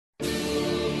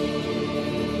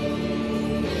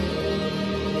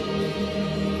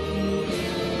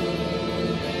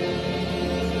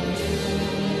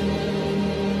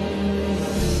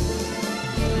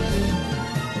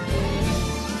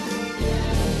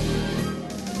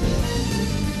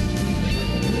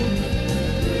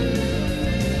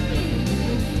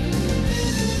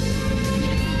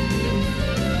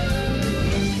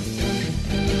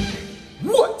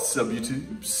What's up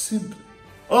YouTube?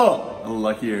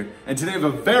 SimplyUnlucky here. And today I have a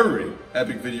very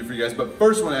epic video for you guys, but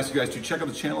first I want to ask you guys to check out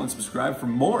the channel and subscribe for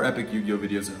more epic Yu-Gi-Oh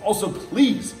videos, and also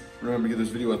please remember to give this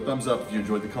video a thumbs up if you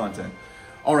enjoyed the content.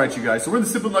 Alright you guys, so we're in the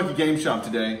SimplyUnlucky game shop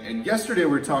today, and yesterday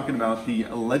we were talking about the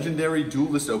legendary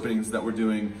Duelist openings that we're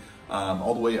doing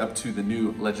all the way up to the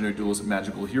new Legendary Duelist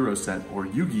Magical Hero set, or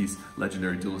Yugi's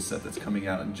Legendary Duelist set that's coming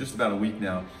out in just about a week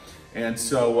now. And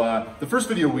so the first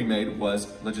video we made was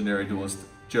Legendary Duelist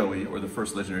Joey, or the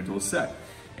first Legendary Duelist set.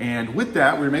 And with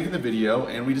that, we were making the video,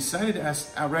 and we decided to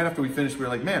ask, right after we finished, we were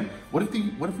like, man, what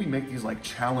if we make these like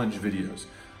challenge videos?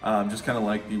 Just kind of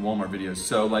like the Walmart videos.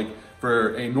 So like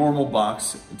for a normal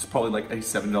box, it's probably like a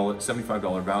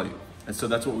 $75 value. And so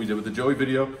that's what we did with the Joey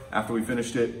video after we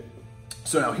finished it.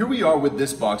 So now here we are with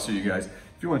this box here, you guys.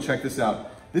 If you want to check this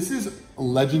out, this is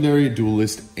Legendary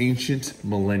Duelist Ancient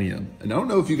Millennium. And I don't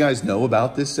know if you guys know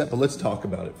about this set, but let's talk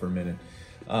about it for a minute.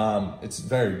 It's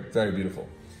very, very beautiful.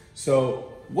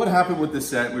 So what happened with this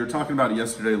set, we were talking about it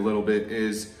yesterday a little bit,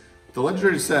 is the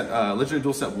Legendary set, Legendary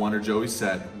Duelist set 1 or Joey's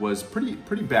set was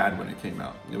pretty bad when it came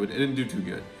out. It didn't do too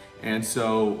good. And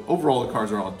so overall the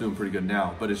cards are all doing pretty good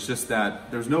now, but it's just that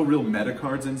there's no real meta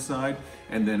cards inside,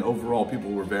 and then overall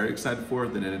people were very excited for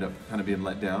it, then ended up kind of being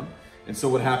let down. And so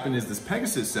what happened is this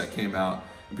PEGASUS set came out,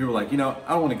 and people were like, you know,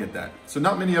 I don't want to get that. So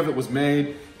not many of it was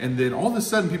made, and then all of a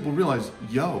sudden people realized,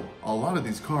 yo, a lot of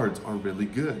these cards are really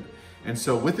good. And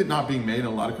so with it not being made and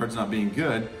a lot of cards not being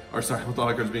good, or sorry, with a lot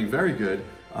of cards being very good,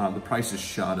 the prices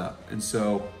shot up. And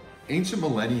so Ancient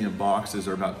Millennium boxes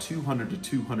are about $200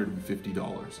 to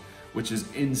 $250, which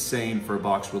is insane for a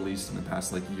box released in the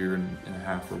past like year and a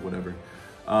half or whatever.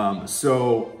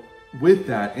 So with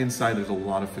that, inside there's a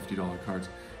lot of $50 cards.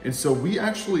 And so we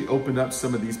actually opened up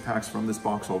some of these packs from this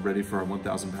box already for our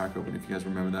 1,000 pack opening, if you guys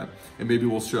remember that. And maybe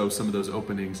we'll show some of those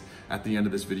openings at the end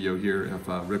of this video here if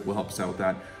Rick will help us out with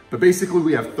that. But basically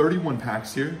we have 31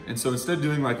 packs here. And so instead of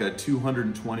doing like a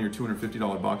 $220 or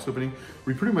 $250 box opening,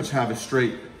 we pretty much have a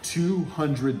straight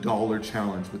 $200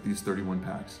 challenge with these 31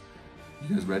 packs.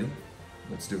 You guys ready?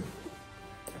 Let's do it.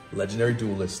 Legendary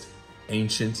Duelist,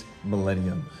 Ancient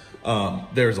Millennium.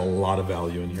 There's a lot of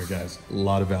value in here, guys. A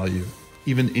lot of value.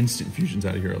 Even instant fusions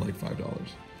out of here are like $5.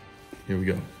 Here we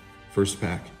go. First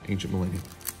pack, Ancient Millennium.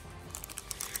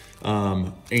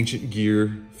 Ancient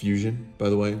Gear Fusion, by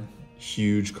the way.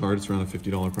 Huge card. It's around a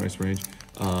 $50 price range.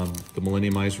 The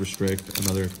Millennium Ice Restrict,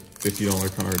 another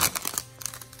 $50 card.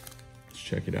 Let's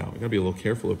check it out. We gotta be a little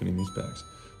careful opening these packs.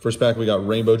 First pack, we got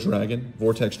Rainbow Dragon,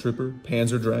 Vortex Trooper,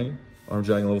 Panzer Dragon, Armed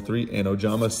Dragon level 3, and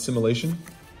Ojama Simulation.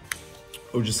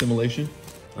 Oja Simulation.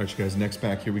 All right, you guys, next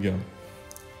pack, here we go.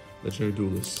 Legendary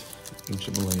Duelist,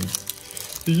 Ancient Millennium.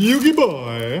 The Yugi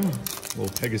Boy. Little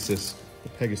Pegasus, the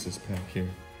Pegasus pack here.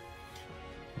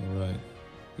 All right.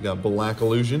 We got Black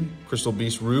Illusion, Crystal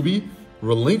Beast Ruby,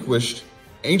 Relinquished,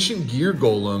 Ancient Gear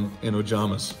Golem, and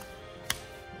Ojamas.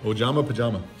 Ojama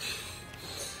Pajama.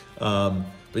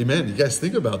 But man, you guys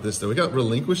think about this though. We got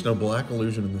Relinquished and a Black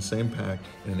Illusion in the same pack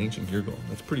and an Ancient Gear Golem.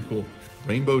 That's pretty cool.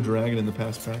 Rainbow Dragon in the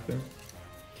past pack there.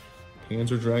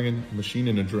 Panzer Dragon, Machine,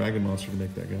 and a Dragon Monster to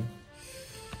make that guy.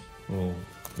 Well,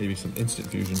 maybe some instant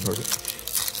fusion target.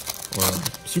 Or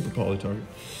super poly target.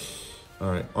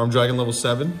 All right, Armed Dragon level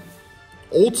 7.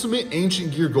 Ultimate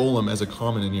Ancient Gear Golem as a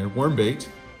common in here. Wormbait,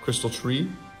 Crystal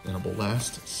Tree, and a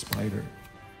Blast Spider.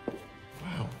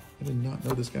 Wow, I did not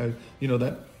know this guy. You know,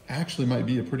 that actually might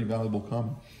be a pretty valuable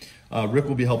common. Rick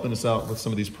will be helping us out with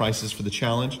some of these prices for the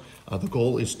challenge. The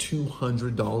goal is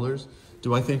 $200.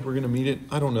 Do I think we're gonna meet it?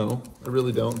 I don't know. I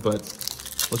really don't, but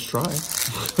let's try.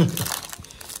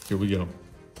 Here we go.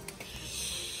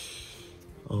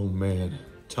 Oh man.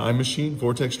 Time Machine,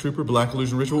 Vortex Trooper, Black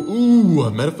Illusion Ritual. Ooh,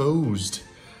 Metamorphosed.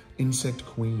 Insect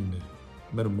Queen,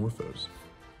 Metamorphose.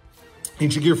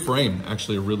 Ancient Gear Frame,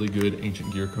 actually a really good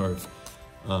Ancient Gear card.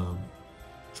 Trying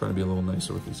to be a little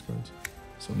nicer with these cards.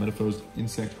 So Metamorphosed,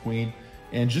 Insect Queen.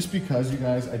 And just because, you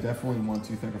guys, I definitely want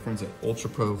to thank our friends at Ultra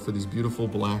Pro for these beautiful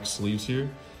black sleeves here.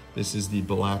 This is the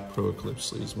Black Pro Eclipse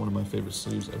sleeves, one of my favorite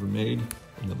sleeves ever made,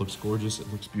 and it looks gorgeous,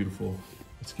 it looks beautiful.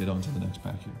 Let's get on to the next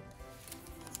pack here.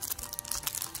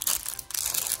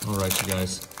 All right, you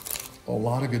guys, a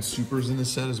lot of good supers in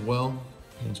this set as well.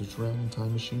 Panzer Dragon,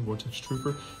 Time Machine, Vortex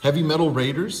Trooper. Heavy Metal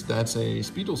Raiders, that's a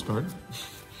Speed Duels card.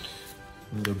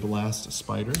 Another Blast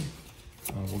Spider.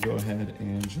 We'll go ahead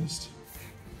and just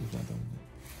move that down.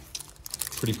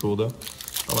 Pretty cool though.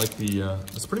 I like the,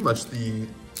 it's pretty much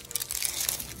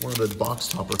one of the box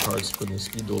topper cards for the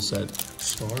Speed Duel set.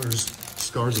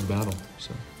 Scars of Battle,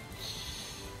 so.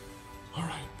 All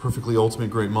right, Perfectly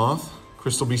Ultimate Great Moth.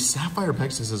 Crystal Beast Sapphire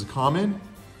Pegasus as a common.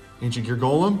 Ancient Gear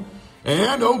Golem.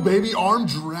 And, oh baby, Armed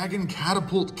Dragon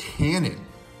Catapult Cannon.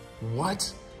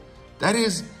 What? That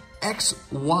is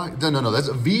no, that's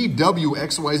a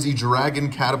VWXYZ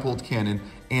Dragon Catapult Cannon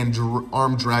and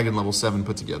Armed Dragon level 7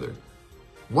 put together.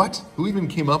 What? Who even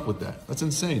came up with that? That's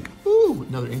insane. Ooh,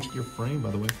 another ancient gear frame,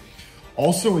 by the way.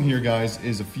 Also in here, guys,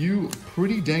 is a few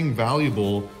pretty dang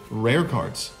valuable rare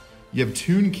cards. You have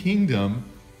Toon Kingdom,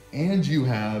 and you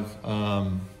have, I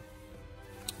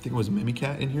think it was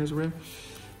Mimicat in here as a rare.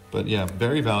 But yeah,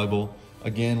 very valuable.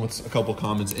 Again, what's a couple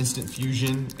commons? Instant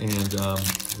Fusion and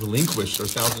Relinquished, or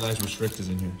Thousand Eyes Restrict is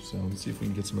in here. So let's see if we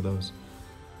can get some of those.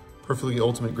 Perfectly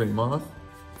Ultimate Great Moth,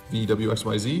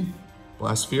 VWXYZ,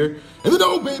 Blast Sphere, and then,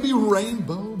 oh baby,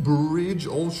 Rainbow Bridge,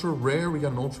 ultra rare. We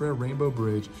got an ultra rare Rainbow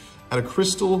Bridge. Add a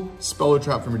Crystal Speller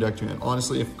Trap from your deck to your hand.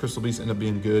 Honestly, if Crystal Beasts end up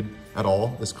being good at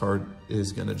all, this card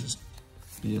is gonna just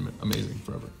be amazing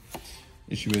forever.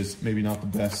 Issue is maybe not the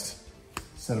best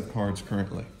set of cards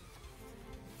currently.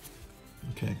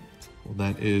 Okay, well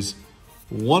that is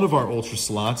one of our ultra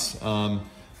slots.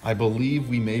 I believe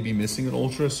we may be missing an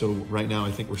ultra, so right now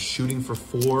I think we're shooting for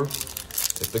 4.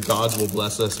 If the gods will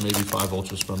bless us, maybe 5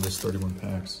 ultras from this 31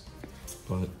 packs.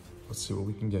 But let's see what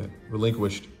we can get.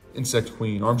 Relinquished, Insect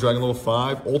Queen, Armed Dragon level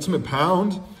 5, Ultimate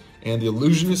Pound, and the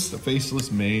Illusionist, the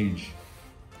Faceless Mage.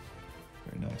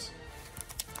 Very nice.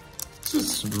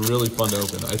 This is really fun to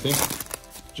open. I think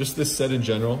just this set in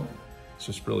general, it's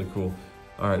just really cool.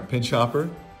 All right, Pinch Hopper,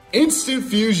 Instant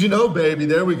Fusion, oh baby,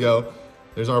 there we go.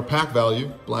 There's our pack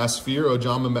value, Blast Sphere,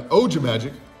 Oja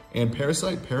Magic, and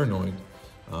Parasite Paranoid.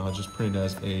 Just printed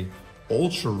as a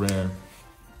ultra rare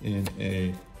in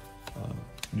a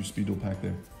new Speed Duel pack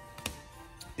there.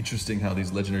 Interesting how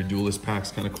these legendary Duelist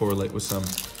packs kind of correlate with some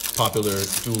popular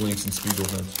Duel Links and Speed Duel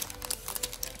events.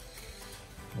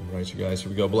 All right, you guys, here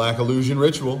we go. Black Illusion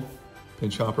Ritual,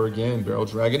 Pinch Hopper again, Barrel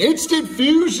Dragon, Instant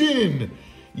Fusion!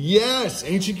 Yes,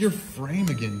 Ancient Gear frame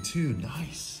again too,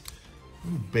 nice.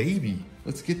 Ooh, baby,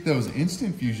 let's get those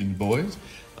Instant Fusion, boys.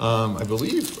 I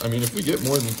believe, I mean, if we get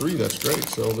more than 3, that's great.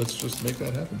 So let's just make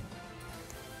that happen.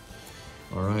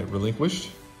 All right,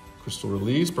 Relinquished, Crystal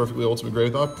Release, Perfectly Ultimate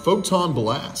Grave Thought, Photon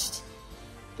Blast.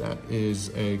 That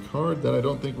is a card that I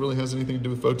don't think really has anything to do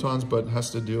with photons, but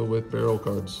has to deal with barrel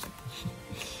cards.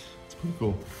 It's pretty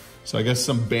cool. So I guess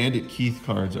some Bandit Keith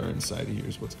cards are inside of here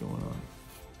is what's going on.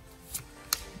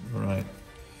 All right,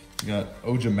 we got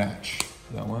Oja Match,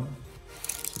 that one.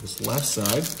 So this left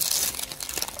side,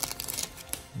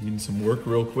 needing some work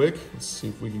real quick. Let's see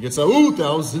if we can get some, ooh,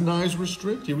 Thousand Eyes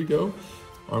Restrict, here we go.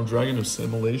 Armed Dragon of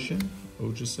Simulation,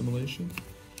 Oja Simulation.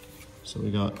 So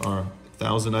we got our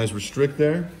Thousand Eyes Restrict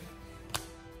there.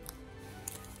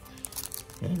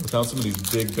 And without some of these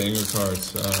big banger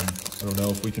cards, I don't know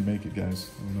if we can make it, guys.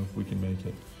 I don't know if we can make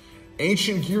it.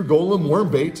 Ancient Gear Golem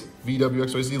Wormbait,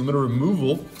 VWXYZ Limiter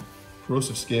Removal,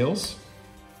 Corrosive Scales.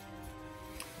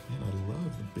 Man, I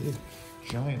love the big,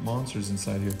 giant monsters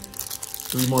inside here.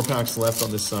 3 more packs left on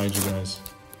this side, you guys.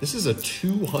 This is a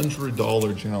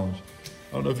 $200 challenge.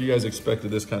 I don't know if you guys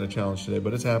expected this kind of challenge today,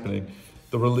 but it's happening.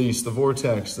 The Release, the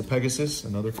Vortex, the Pegasus,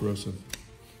 another Corrosive.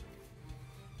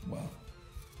 Wow.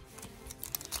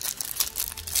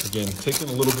 Again, taking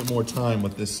a little bit more time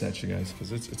with this set, you guys,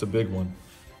 because it's a big one.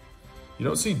 You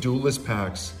don't see Duelist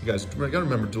packs. You guys, you gotta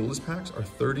remember, Duelist packs are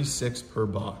 36 per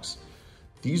box.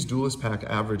 These Duelist pack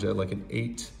average at like an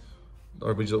 8,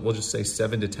 or we'll just say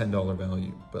 $7 to $10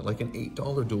 value. But like an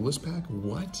 $8 Duelist pack,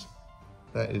 what?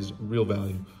 That is real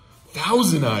value.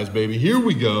 Thousand Eyes, baby, here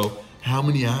we go. How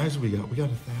many eyes we got? We got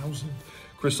 1,000.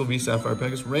 Crystal V, Sapphire,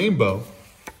 Pegasus, Rainbow.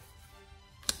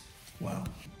 Wow.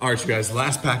 All right, you guys,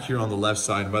 last pack here on the left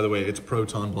side. And by the way, it's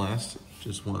Proton Blast.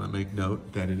 Just want to make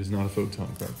note that it is not a photon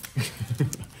card.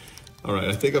 All right,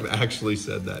 I think I've actually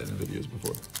said that in videos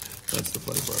before. That's the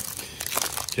funny part.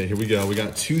 Okay, here we go. We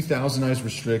got 2,000 Eyes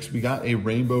Restricts. We got a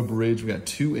Rainbow Bridge. We got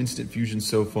 2 Instant Fusions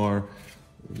so far.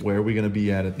 Where are we going to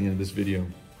be at the end of this video?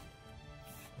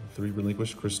 3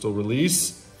 Relinquished, Crystal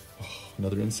Release. Oh,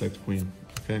 another Insect Queen.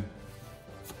 Okay.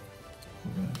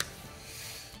 All right.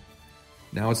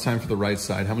 Now it's time for the right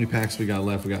side. How many packs we got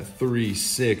left? We got 3,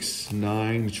 6,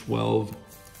 9, 12,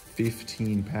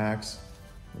 15 packs.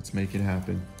 Let's make it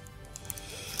happen.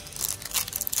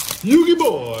 Yugi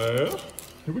boy.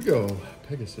 Here we go.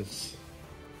 Pegasus.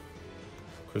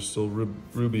 Crystal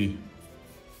Ruby.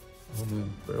 Oh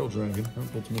man, Barrel Dragon. I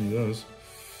haven't pulled too many of those.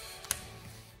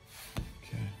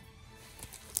 Okay.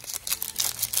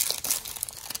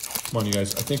 Come on, you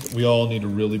guys. I think we all need to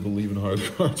really believe in hard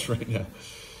cards right now.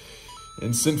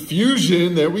 Instant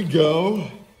Fusion, there we go.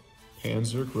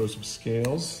 Panzer, Corrosive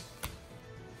Scales.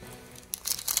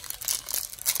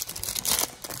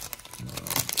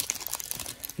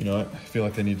 You know what? I feel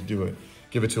like they need to do it.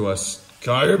 Give it to us.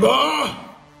 KAIBA!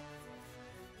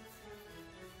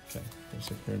 Okay,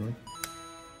 there's a paranoid.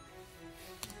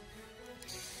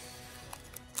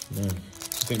 Man,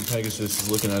 I think Pegasus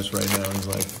is looking at us right now and he's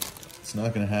like, it's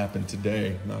not gonna happen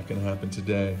today. Not gonna happen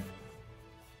today.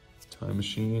 Time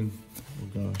machine. Oh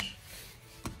gosh.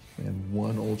 Man,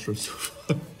 1 ultra so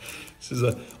far. This is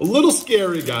a little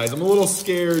scary, guys. I'm a little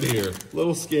scared here. A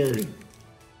little scary.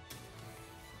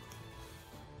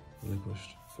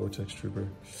 Relinquished. Vortex Trooper.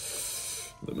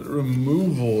 Limit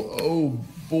removal. Oh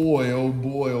boy, oh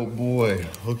boy, oh boy.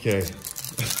 Okay.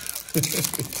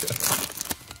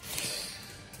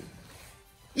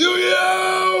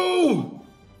 Yo!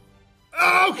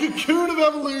 Oh, Cocoon of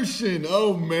Evolution.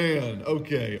 Oh man.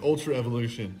 Okay, Ultra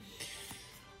Evolution.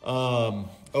 All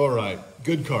right,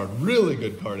 good card. Really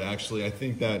good card, actually. I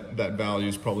think that value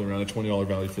is probably around a $20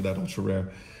 value for that ultra rare.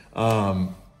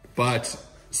 But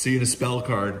seeing a spell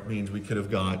card means we could have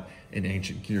got an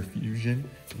Ancient Gear Fusion.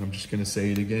 And I'm just gonna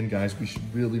say it again, guys. We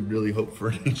should really, really hope for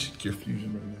an Ancient Gear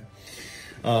Fusion right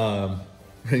now.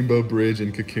 Rainbow Bridge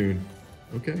and Cocoon.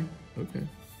 Okay, okay.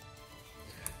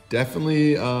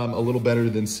 Definitely a little better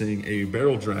than seeing a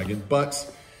Barrel Dragon, but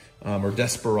or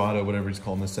Desperado, whatever he's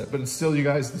calling this set. But it's still, you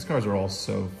guys, these cards are all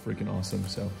so freaking awesome.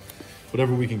 So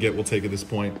whatever we can get, we'll take at this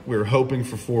point. We're hoping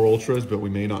for 4 Ultras, but we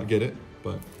may not get it.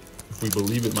 But if we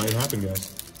believe it might happen,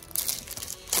 guys.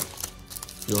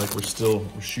 I feel like we're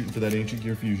shooting for that Ancient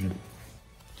Gear Fusion.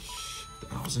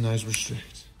 1,000 Eyes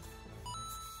Restrict.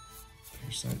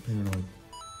 Parasite Paranoid.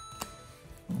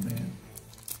 Oh man.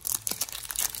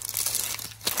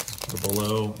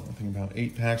 Below, I think about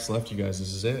 8 packs left, you guys.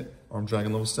 This is it. Arm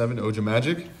Dragon level 7, Oja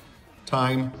Magic,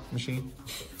 Time Machine.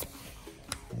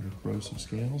 Throw some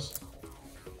scales.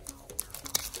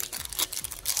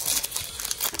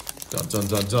 Dun dun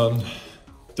dun dun.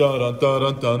 Dun dun dun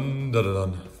dun dun dun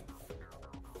dun.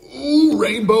 Ooh,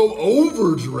 Rainbow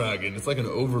Over Dragon. It's like an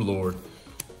Overlord.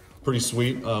 Pretty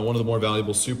sweet. One of the more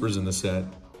valuable supers in the set.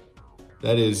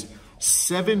 That is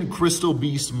 7 Crystal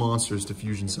Beast monsters to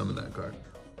fusion summon that card.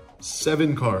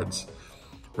 7 cards.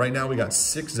 Right now we got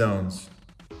 6 zones.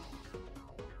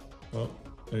 Oh,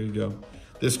 there you go.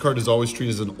 This card is always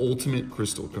treated as an ultimate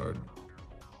crystal card.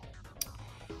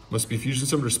 Must be fusion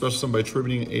summoned or special summoned by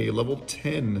attributing a level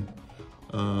 10.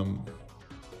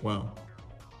 Wow.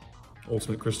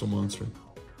 Ultimate crystal monster.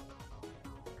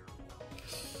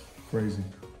 Crazy.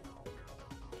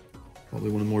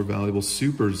 Probably one of the more valuable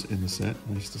supers in the set.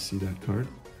 Nice to see that card.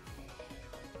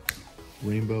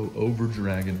 Rainbow Over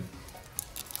Dragon.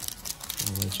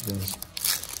 I'll let you guys.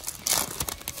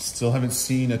 Still haven't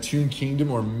seen a Toon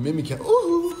Kingdom or Mimicat.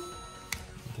 Ooh!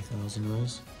 1,000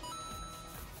 Eyes.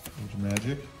 Oja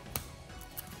Magic.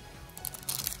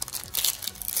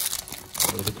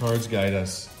 Where the cards guide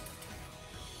us.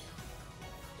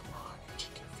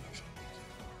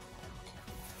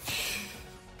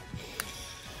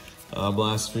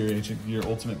 Blastsphere, Ancient Gear,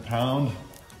 Ultimate Pound.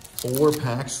 4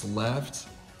 packs left.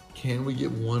 Can we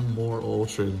get one more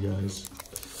Ultra, you guys?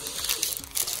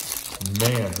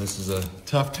 Man, this is a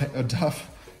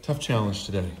tough challenge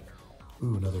today.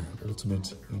 Ooh, another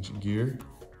Ultimate Ancient Gear.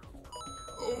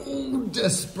 Oh,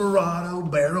 Desperado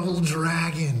Barrel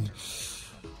Dragon.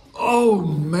 Oh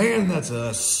man, that's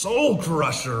a soul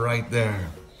crusher right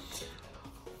there.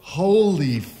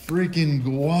 Holy freaking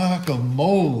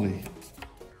guacamole.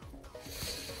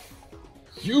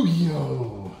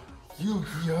 Yu-Gi-Oh!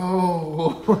 Yu-Gi-Oh!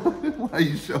 Why are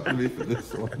you showing me for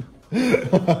this one?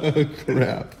 Oh,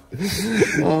 crap.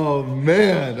 Oh,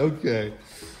 man. Okay.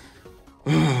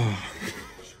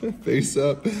 Face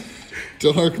up.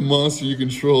 Dark monster you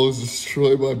control is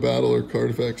destroyed by battle or card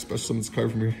effect. Special summon this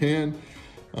card from your hand.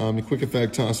 The quick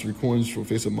effect, toss 3 coins for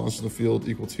face up monsters in the field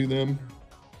equal to them.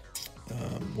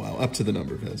 Wow, up to the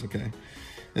number of heads, okay.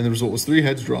 And the result was 3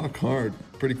 heads, draw a card.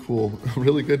 Pretty cool.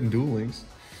 Really good in Duel Links.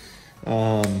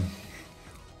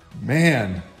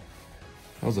 Man,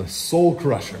 that was a soul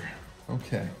crusher.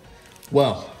 Okay.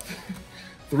 Well,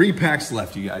 3 packs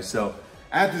left, you guys. So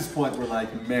at this point, we're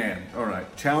like, man, all right,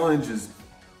 challenge is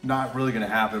not really going to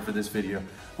happen for this video.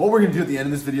 What we're going to do at the end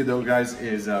of this video, though, guys,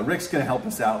 is Rick's going to help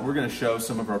us out. We're going to show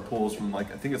some of our pulls from,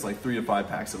 like, I think it's like 3 to 5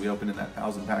 packs that we opened in that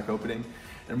 1,000 pack opening.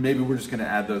 And maybe we're just going to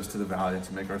add those to the value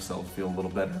to make ourselves feel a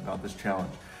little better about this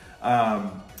challenge.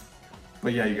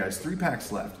 But yeah, you guys, 3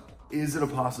 packs left. Is it a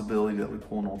possibility that we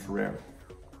pull an ultra rare?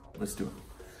 Let's do it.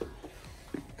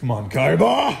 Come on,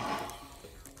 KAIBA!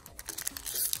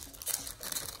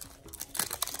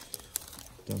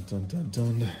 Dun dun dun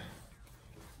dun.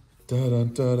 Dun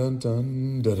dun dun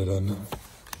dun dun dun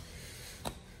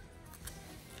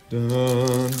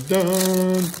dun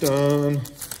dun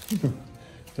dun.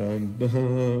 Dun,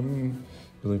 dun.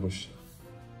 Billy Bush.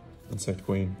 Insect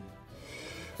Queen.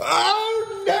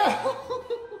 Oh no!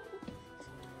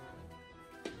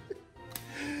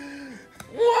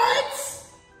 What?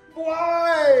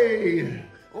 Why?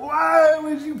 Why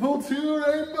would you pull 2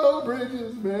 rainbow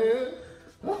bridges, man?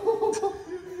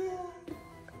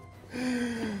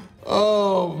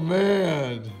 Oh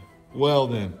man. Well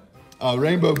then,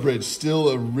 Rainbow Bridge, still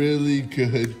a really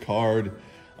good card.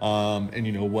 And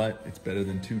you know what? It's better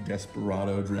than 2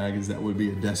 Desperado Dragons. That would be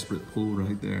a desperate pull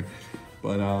right there.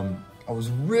 But I was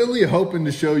really hoping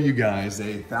to show you guys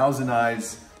a Thousand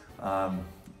Eyes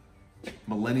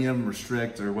Millennium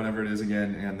Restrict or whatever it is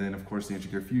again, and then of course the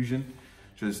Ancient Gear Fusion.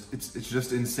 It's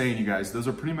just insane, you guys. Those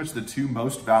are pretty much the 2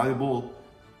 most valuable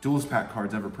Duelist Pack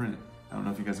cards ever printed. I don't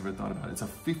know if you guys ever thought about it. It's a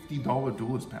 $50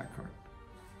 Duelist Pack card.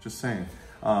 Just saying.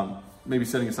 Maybe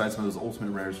setting aside some of those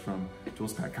ultimate rares from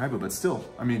Duelist Pack KAIBA, but still,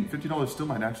 I mean, $50 still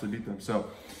might actually beat them. So,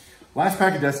 last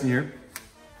pack of Destiny here.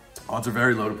 Odds are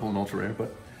very low to pull an ultra rare,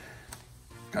 but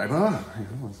KAIBA,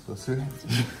 let's see.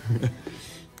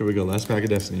 Here we go, last pack of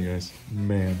Destiny, you guys.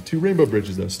 Man, 2 Rainbow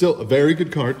Bridges though. Still a very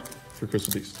good card for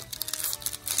Crystal Beast.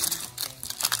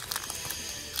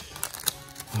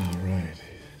 All right.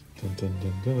 Dun dun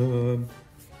dun dun.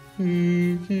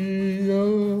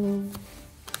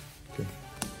 Okay.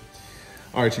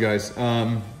 All right, you guys.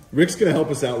 Rick's gonna help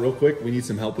us out real quick. We need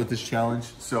some help with this challenge.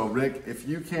 So Rick, if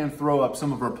you can throw up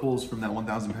some of our pulls from that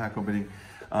 1,000 pack opening,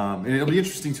 and it'll be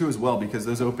interesting too as well because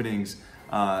those openings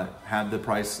had the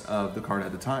price of the card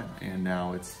at the time, and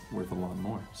now it's worth a lot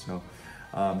more. So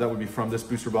that would be from this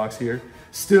booster box here.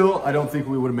 Still, I don't think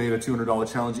we would have made a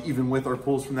 $200 challenge even with our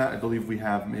pulls from that. I believe we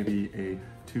have maybe a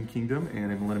Toon Kingdom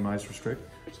and a Millennium Eyes Restrict.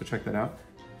 So check that out.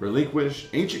 Relinquish,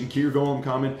 Ancient Gear Golem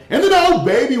common, and then oh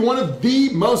baby, one of the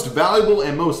most valuable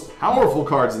and most powerful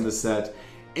cards in the set,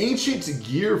 Ancient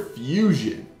Gear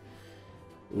Fusion.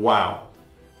 Wow.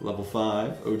 Level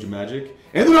 5, OG Magic.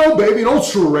 And then oh baby, an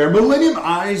ultra rare, Millennium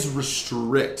Eyes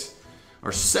Restrict.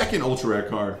 Our second ultra rare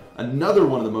card, another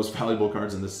one of the most valuable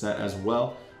cards in this set as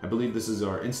well. I believe this is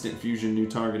our instant fusion new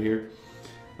target here.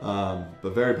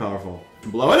 But very powerful.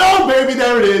 Below it, oh baby,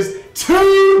 there it is,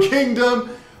 Toon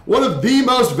Kingdom. One of the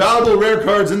most valuable rare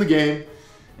cards in the game,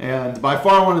 and by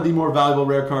far one of the more valuable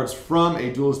rare cards from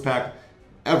a Duelist Pack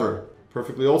ever.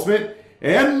 Perfectly ultimate,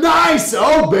 and nice!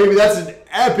 Oh baby, that's an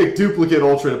epic duplicate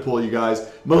ultra to pull, you guys.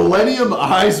 Millennium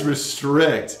Eyes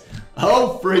Restrict.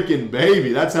 Oh freaking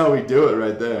baby, that's how we do it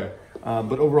right there.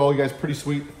 But overall, you guys, pretty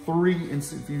sweet. 3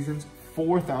 instant fusions,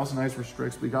 4,000 Eyes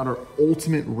Restricts. We got our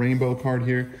ultimate rainbow card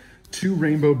here. 2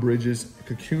 Rainbow Bridges, a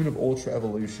Cocoon of Ultra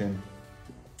Evolution.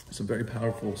 Some very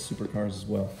powerful super cards as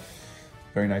well.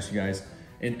 Very nice, you guys.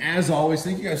 And as always,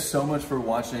 thank you guys so much for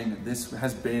watching. This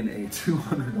has been a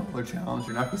 $200 challenge.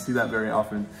 You're not gonna see that very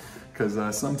often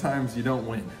because sometimes you don't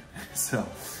win. So,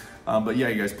 but yeah,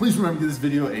 you guys, please remember to give this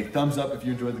video a thumbs up if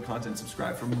you enjoyed the content.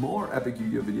 Subscribe for more epic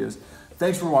Yu-Gi-Oh videos.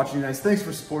 Thanks for watching, you guys. Thanks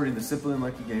for supporting the Simply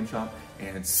Unlucky Game Shop.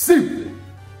 And Simply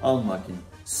Unlucky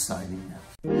signing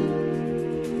out.